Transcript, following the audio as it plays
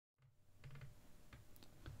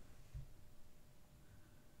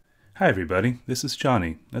Hi everybody, this is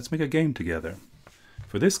Johnny. Let's make a game together.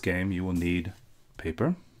 For this game you will need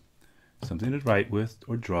paper, something to write with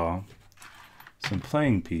or draw, some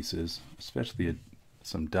playing pieces, especially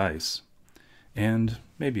some dice, and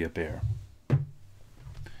maybe a bear.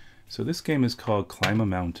 So this game is called Climb a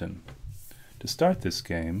Mountain. To start this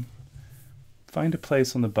game, find a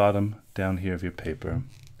place on the bottom down here of your paper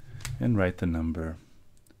and write the number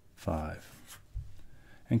 5.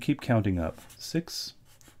 And keep counting up. 6,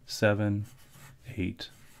 7, 8,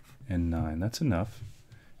 and 9. That's enough.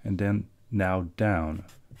 And then now down.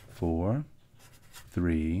 4,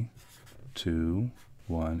 3, 2,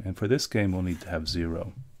 1. And for this game we'll need to have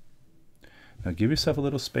 0. Now give yourself a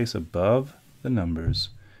little space above the numbers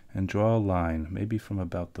and draw a line, maybe from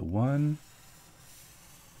about the 1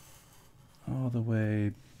 all the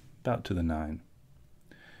way about to the 9.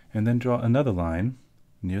 And then draw another line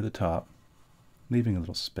near the top, leaving a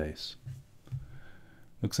little space.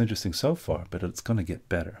 Looks interesting so far, but it's going to get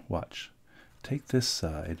better. Watch. Take this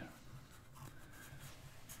side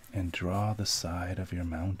and draw the side of your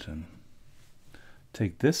mountain.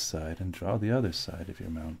 Take this side and draw the other side of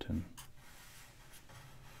your mountain.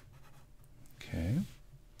 Okay.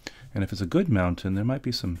 And if it's a good mountain, there might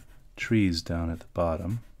be some trees down at the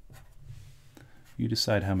bottom. You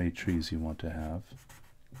decide how many trees you want to have.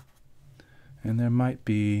 And there might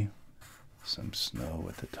be some snow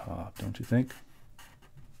at the top, don't you think?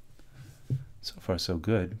 So far so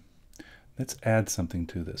good. Let's add something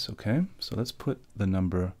to this, okay? So let's put the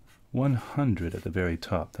number 100 at the very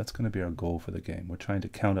top. That's going to be our goal for the game. We're trying to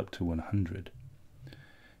count up to 100.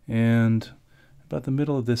 And about the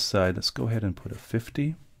middle of this side, let's go ahead and put a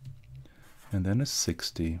 50, and then a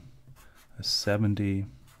 60, a 70,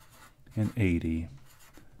 an 80,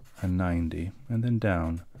 a 90, and then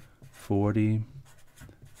down 40,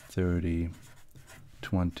 30,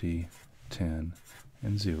 20, 10,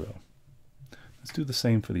 and 0. Let's do the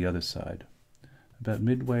same for the other side. About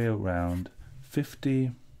midway around, 50,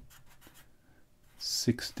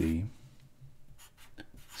 60,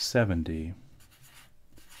 70,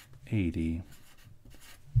 80,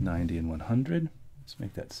 90, and 100. Let's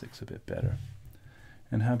make that 6 a bit better.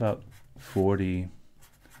 And how about 40,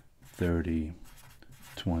 30,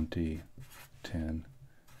 20, 10,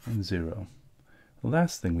 and 0. The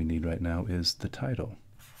last thing we need right now is the title.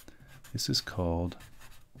 This is called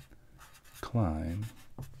Climb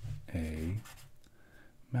a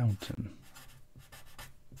Mountain.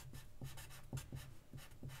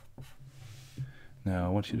 Now I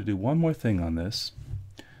want you to do one more thing on this.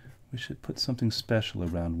 We should put something special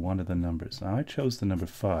around one of the numbers. Now I chose the number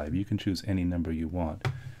 5. You can choose any number you want.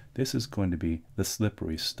 This is going to be the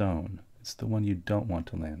slippery stone. It's the one you don't want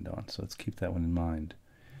to land on, so let's keep that one in mind.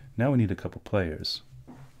 Now we need a couple players.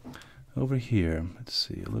 Over here, let's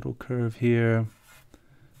see, a little curve here,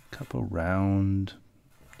 a couple round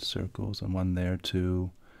circles and one there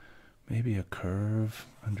too, maybe a curve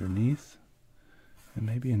underneath, and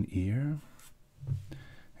maybe an ear,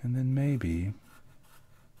 and then maybe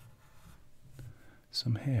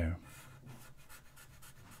some hair.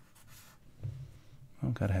 Oh,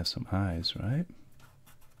 gotta have some eyes, right?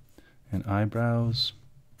 And eyebrows.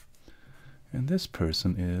 And this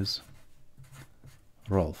person is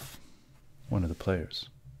Rolf, one of the players.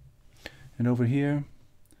 And over here,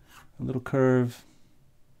 a little curve,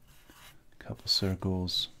 a couple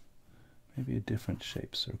circles, maybe a different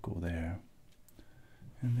shaped circle there.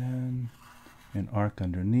 And then an arc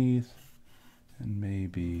underneath, and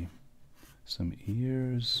maybe some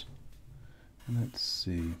ears. And let's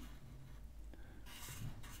see.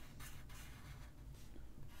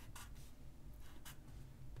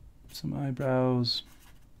 Some eyebrows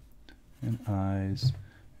and eyes,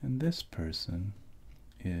 and this person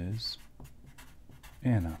is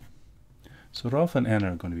Anna. So Rolf and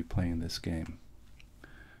Anna are going to be playing this game.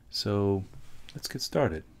 So let's get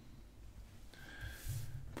started.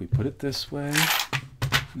 If we put it this way,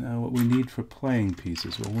 now what we need for playing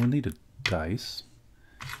pieces, well, we'll need a dice,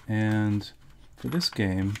 and for this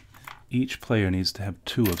game each player needs to have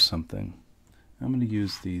 2 of something. I'm going to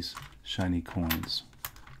use these shiny coins.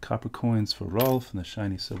 Copper coins for Rolf and the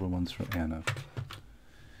shiny silver ones for Anna.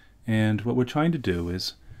 And what we're trying to do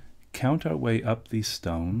is count our way up these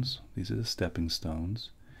stones. These are the stepping stones.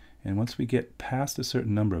 And once we get past a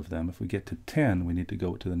certain number of them, if we get to 10, we need to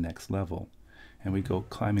go to the next level. And we go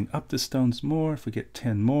climbing up the stones more. If we get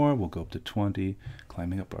 10 more, we'll go up to 20,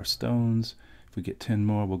 climbing up our stones. If we get 10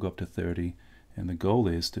 more, we'll go up to 30. And the goal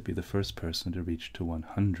is to be the first person to reach to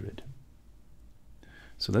 100.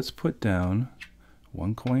 So let's put down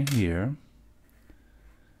 1 coin here,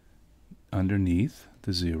 underneath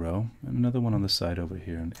the 0, and another one on the side over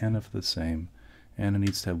here, and Anna for the same, Anna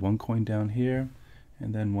needs to have one coin down here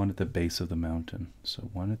and then one at the base of the mountain. So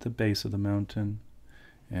one at the base of the mountain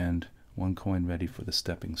and one coin ready for the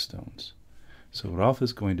stepping stones. So Rolf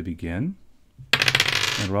is going to begin,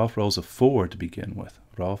 and Rolf rolls a 4 to begin with.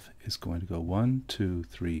 Rolf is going to go 1, 2,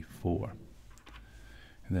 3, 4.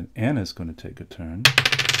 And then Anna is going to take a turn,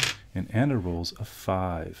 and Anna rolls a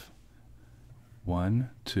 5. 1,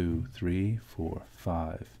 2, 3, 4,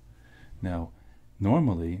 5. Now,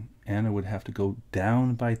 normally, Anna would have to go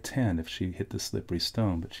down by 10 if she hit the slippery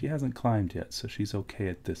stone, but she hasn't climbed yet, so she's okay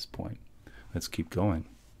at this point. Let's keep going.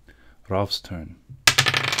 Rolf's turn.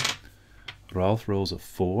 Rolf rolls a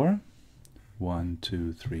 4. 1,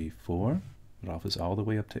 2, 3, 4. Rolf is all the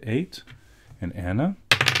way up to 8. And Anna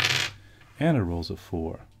rolls a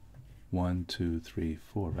 4. 1, 2, 3,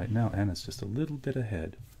 4. Right now, Anna's just a little bit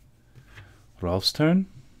ahead. Rolf's turn.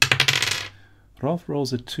 Rolf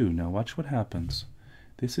rolls a 2. Now watch what happens.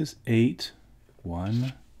 This is 8,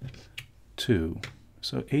 1, 2.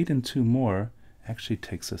 So 8 and 2 more actually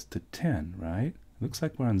takes us to 10, right? Looks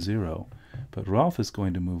like we're on 0. But Rolf is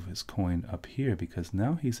going to move his coin up here because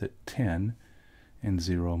now he's at 10 and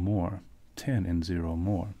 0 more. 10 and 0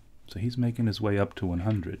 more. So he's making his way up to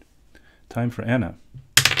 100. Time for Anna.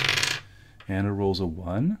 Anna rolls a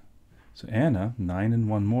 1. So Anna, 9 and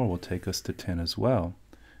 1 more will take us to 10 as well.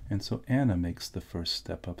 And so Anna makes the first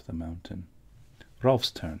step up the mountain.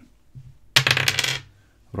 Rolf's turn.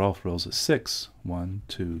 Rolf rolls a 6. 1,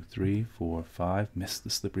 2, 3, 4, 5. Missed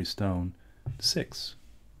the slippery stone. 6.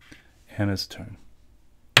 Anna's turn.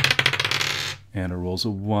 Anna rolls a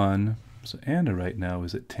 1. So Anna right now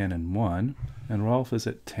is at 10 and 1. And Rolf is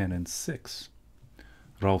at 10 and 6.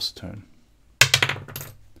 Rolf's turn.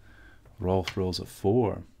 Rolf rolls a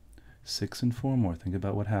 4. 6 and 4 more. Think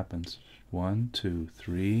about what happens. 1, 2,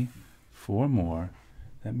 3, 4 more.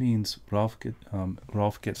 That means Rolf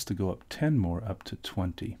gets to go up 10 more, up to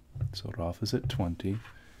 20. So Rolf is at 20.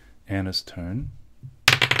 Anna's turn.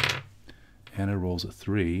 Anna rolls a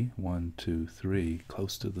 3. 1, 2, 3.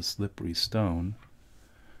 Close to the slippery stone.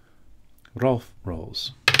 Rolf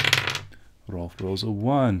rolls. Rolf rolls a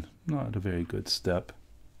 1. Not a very good step.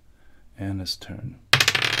 Anna's turn.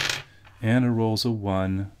 Anna rolls a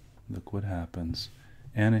 1. Look what happens.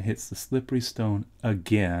 Anna hits the slippery stone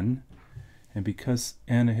again. And because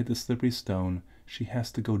Anna hit the slippery stone, she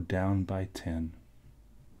has to go down by 10.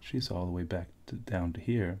 She's all the way back down to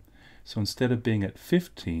here. So instead of being at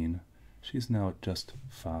 15, she's now at just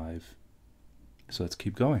 5. So let's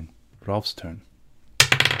keep going. Rolf's turn.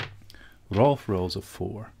 Rolf rolls a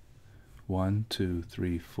 4. 1, 2,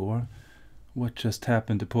 3, 4. What just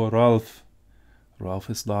happened to poor Rolf? Rolf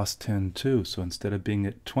has lost 10 too, so instead of being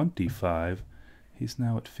at 25, he's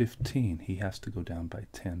now at 15. He has to go down by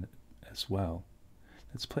 10 as well.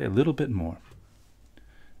 Let's play a little bit more.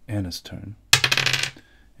 Anna's turn.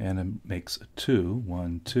 Anna makes a 2.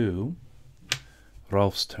 1, 2.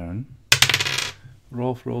 Rolf's turn.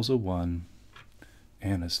 Rolf rolls a 1.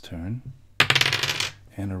 Anna's turn.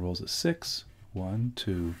 Anna rolls a 6. 1,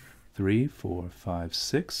 2, 3, 4, 5,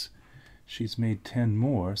 6. She's made 10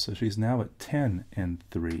 more, so she's now at 10 and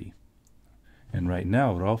 3. And right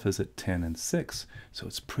now, Rolf is at 10 and 6, so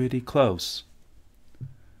it's pretty close.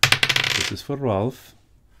 This is for Rolf.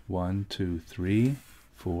 1, 2, 3,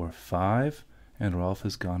 4, 5. And Rolf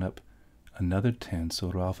has gone up another 10, so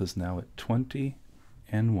Rolf is now at 20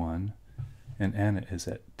 and 1. And Anna is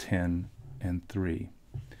at 10 and 3.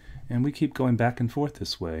 And we keep going back and forth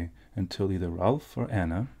this way until either Rolf or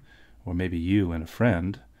Anna, or maybe you and a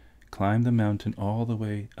friend, climb the mountain all the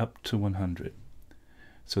way up to 100.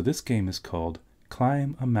 So this game is called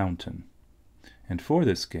Climb a Mountain. And for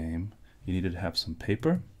this game, you needed to have some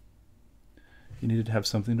paper. You needed to have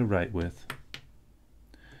something to write with.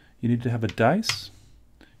 You needed to have a dice.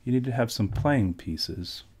 You needed to have some playing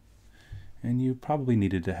pieces. And you probably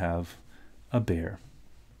needed to have a bear.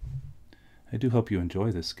 I do hope you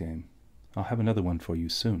enjoy this game. I'll have another one for you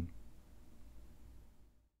soon.